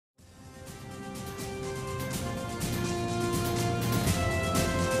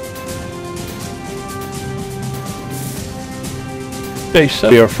Day 7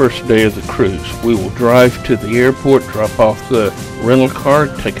 will be our first day of the cruise. We will drive to the airport, drop off the rental car,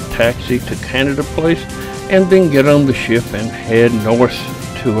 take a taxi to Canada Place, and then get on the ship and head north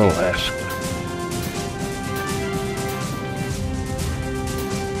to Alaska.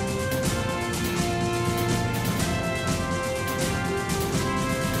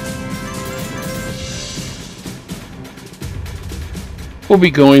 We'll be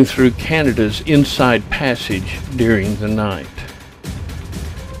going through Canada's Inside Passage during the night.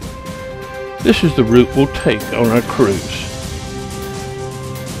 This is the route we'll take on our cruise.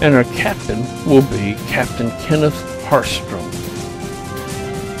 And our captain will be Captain Kenneth Harstrom.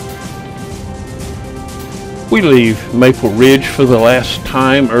 We leave Maple Ridge for the last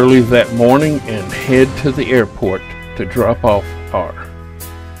time early that morning and head to the airport to drop off our.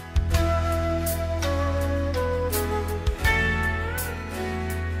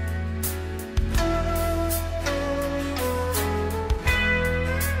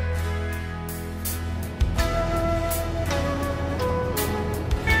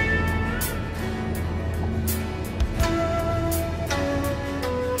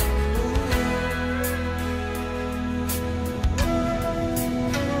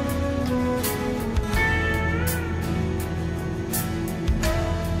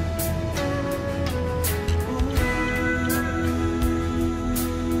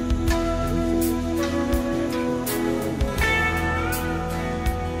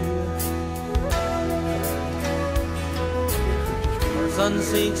 Sun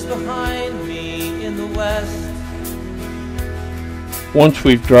sinks behind me in the west. Once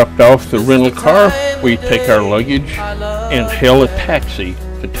we've dropped off the rental car, we take our luggage and hail a taxi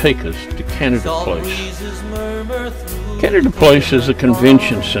to take us to Canada Place. Canada Place is a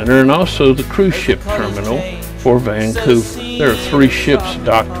convention center and also the cruise ship terminal for Vancouver. There are 3 ships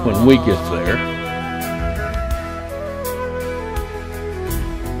docked when we get there.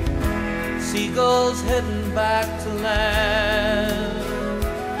 Seagulls heading back to land.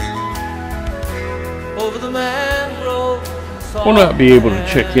 Over the mangrove. We'll not be able to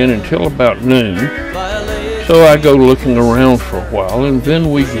check in until about noon, so I go looking around for a while and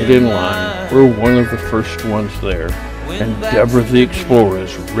then we get in line. We're one of the first ones there, and Deborah the Explorer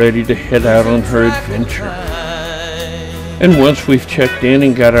is ready to head out on her adventure. And once we've checked in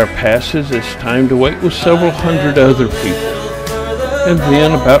and got our passes, it's time to wait with several hundred other people. And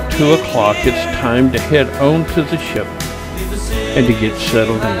then about 2 o'clock it's time to head on to the ship and to get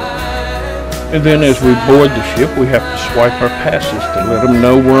settled in. And then as we board the ship, we have to swipe our passes to let them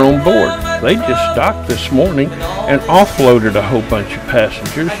know we're on board. They just docked this morning and offloaded a whole bunch of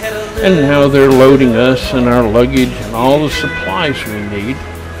passengers, and now they're loading us and our luggage and all the supplies we need.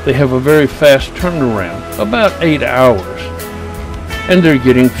 They have a very fast turnaround, about 8 hours, and they're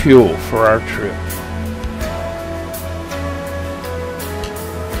getting fuel for our trip.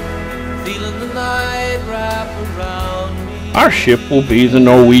 Feeling the night wrap around me. Our ship will be the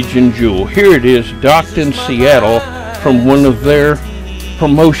Norwegian Jewel. Here it is, docked in Seattle from one of their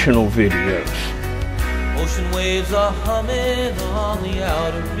promotional videos. Ocean waves are humming on the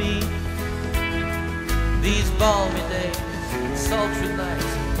outer reef. These balmy days and sultry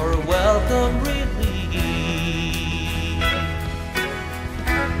nights are a welcome relief.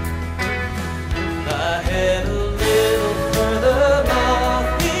 I head a little further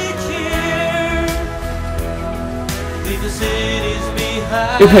north each year. Leave the cities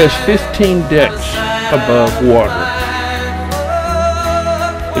behind. It has 15 decks above water.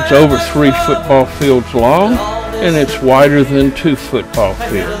 It's over 3 football fields long, and it's wider than 2 football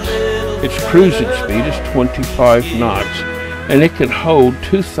fields. Its cruising speed is 25 knots, and it can hold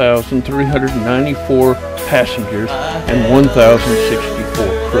 2,394 passengers and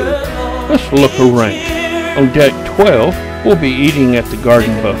 1,064 crew. Let's look around. On deck 12, we'll be eating at the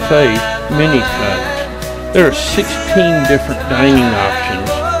Garden Buffet many times. There are 16 different dining options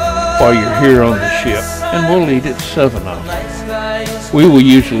while you're here on the ship, and we'll eat at 7 of them. We will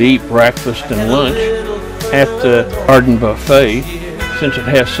usually eat breakfast and lunch at the Garden Buffet since it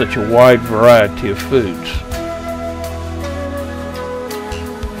has such a wide variety of foods.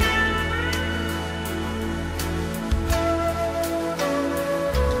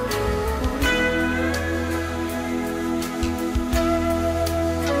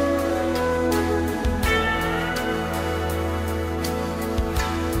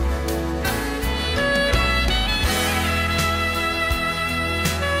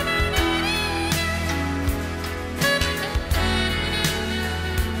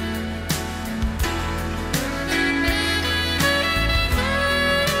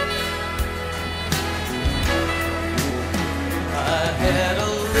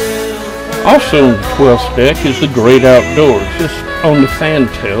 Also on the 12th deck is the Great Outdoors. It's on the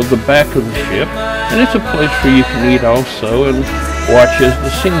fantail, the back of the ship, and it's a place where you can eat also and watch as the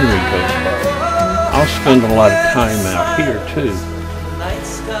scenery goes by. I'll spend a lot of time out here too. The night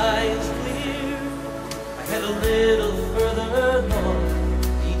sky is clear. I head a little further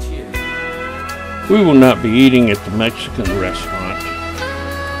north each year. We will not be eating at the Mexican restaurant.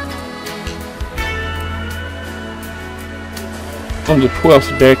 On the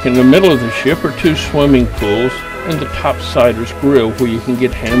 12th deck in the middle of the ship are 2 swimming pools and the topsiders grill where you can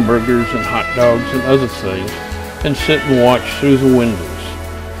get hamburgers and hot dogs and other things and sit and watch through the windows.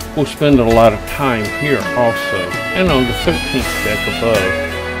 We'll spend a lot of time here also and on the 13th deck above.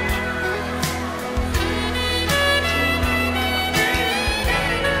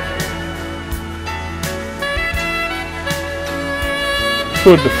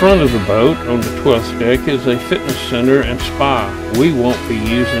 Toward the front of the boat on the 12th deck is a fitness center and spa. We won't be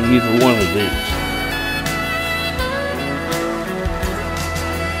using either one of these.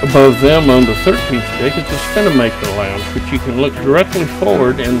 Above them on the 13th deck is the Spinamaker Lounge, which you can look directly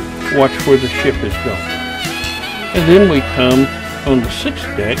forward and watch where the ship is going. And then we come on the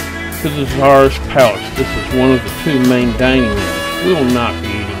 6th deck to the Czar's Palace. This is one of the 2 main dining rooms. We will not be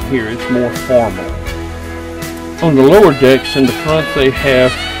eating here, it's more formal. On the lower decks in the front they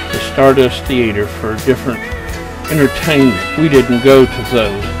have the Stardust Theater for different entertainment. We didn't go to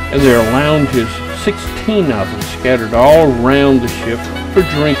those. And there are lounges, 16 of them scattered all around the ship for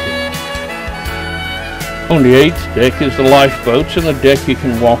drinking. On the 8th deck is the lifeboats and the deck you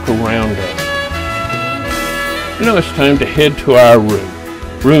can walk around on. Now it's time to head to our room.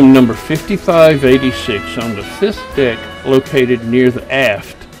 Room number 5586 on the 5th deck located near the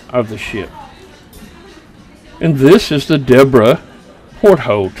aft of the ship. And this is the Deborah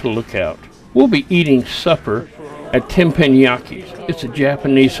porthole to look out. We'll be eating supper at Teppanyaki. It's a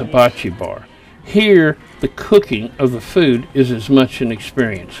Japanese hibachi bar. Here, the cooking of the food is as much an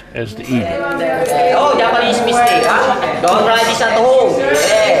experience as the eating. Oh, Japanese mistake, huh? Don't try this at home.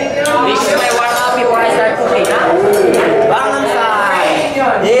 Yeah. This is my warm-up before I start cooking, huh? Bang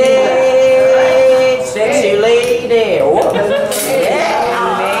side. Hey, sexy lady. Oh. Yeah, you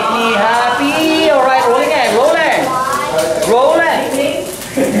make me happy. All right, rolling it, rolling. Rolling.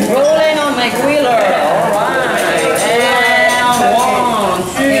 Rolling on my griller. All right. And 1,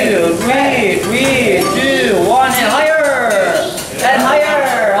 2, 3, 3, 2, 1, and higher. And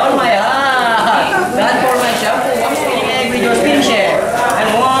higher on my heart. That for my shampoo. I'm spinning egg with your spin share. And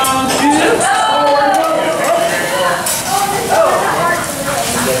 1, 2.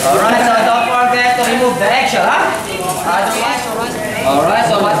 Alright, so don't forget to remove the eggshell, huh? Alright,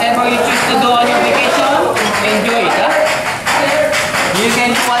 so whatever you choose to do on your vacation, enjoy it, huh? You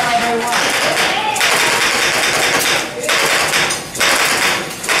can do whatever you want.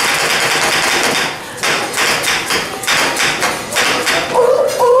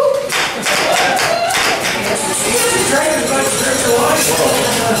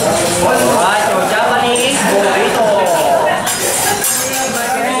 Alright, so Japanese burrito.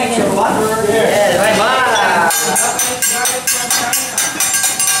 Yes, bye-bye.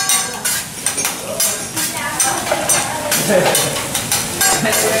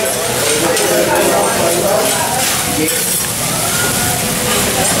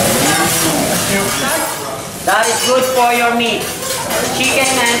 That is good for your meat. Chicken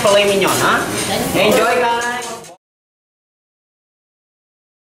and filet mignon, huh? Enjoy, guys.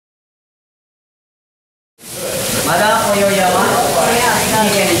 Madam, for your yaman,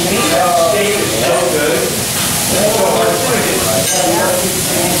 chicken and meat.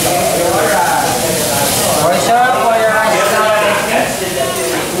 For sure, for your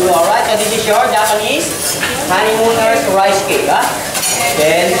alright, so this is your Japanese honeymooners rice cake, huh?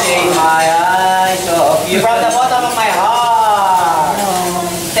 Then take my eyes off you from the bottom of my heart.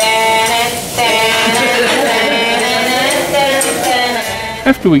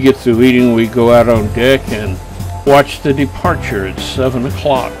 After we get through eating, we go out on deck and watch the departure at 7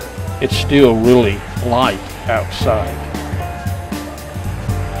 o'clock. It's still really light outside.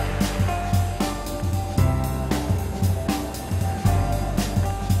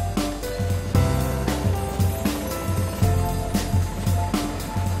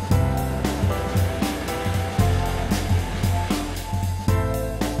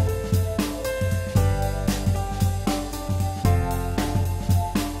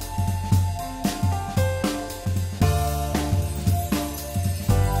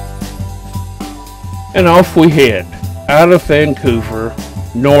 And off we head, out of Vancouver,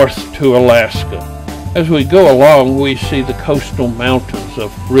 north to Alaska. As we go along, we see the coastal mountains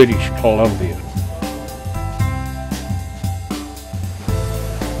of British Columbia.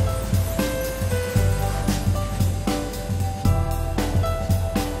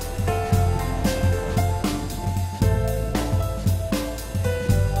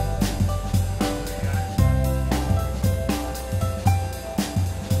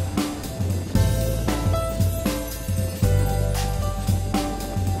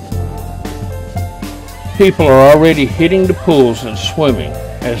 People are already hitting the pools and swimming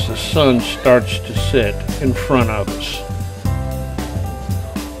as the sun starts to set in front of us.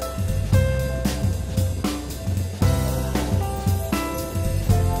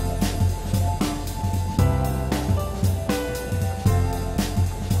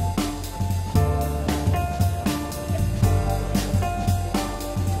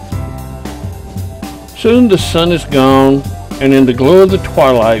 Soon the sun is gone, and in the glow of the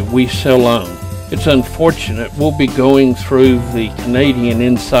twilight we sail on. It's unfortunate we'll be going through the Canadian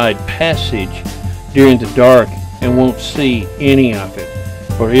Inside Passage during the dark and won't see any of it,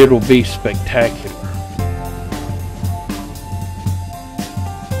 but it'll be spectacular.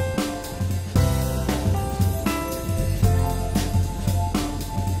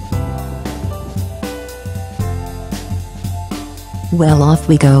 Well, off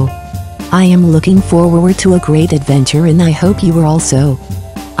we go. I am looking forward to a great adventure, and I hope you are also.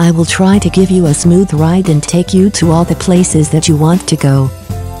 I will try to give you a smooth ride and take you to all the places that you want to go.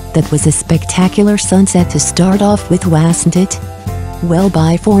 That was a spectacular sunset to start off with, wasn't it? Well,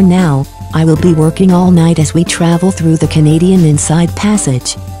 bye for now. I will be working all night as we travel through the Canadian Inside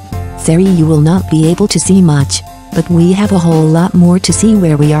Passage. Sorry you will not be able to see much, but we have a whole lot more to see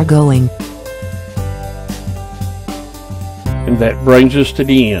where we are going. And that brings us to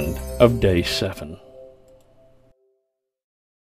the end of day 7.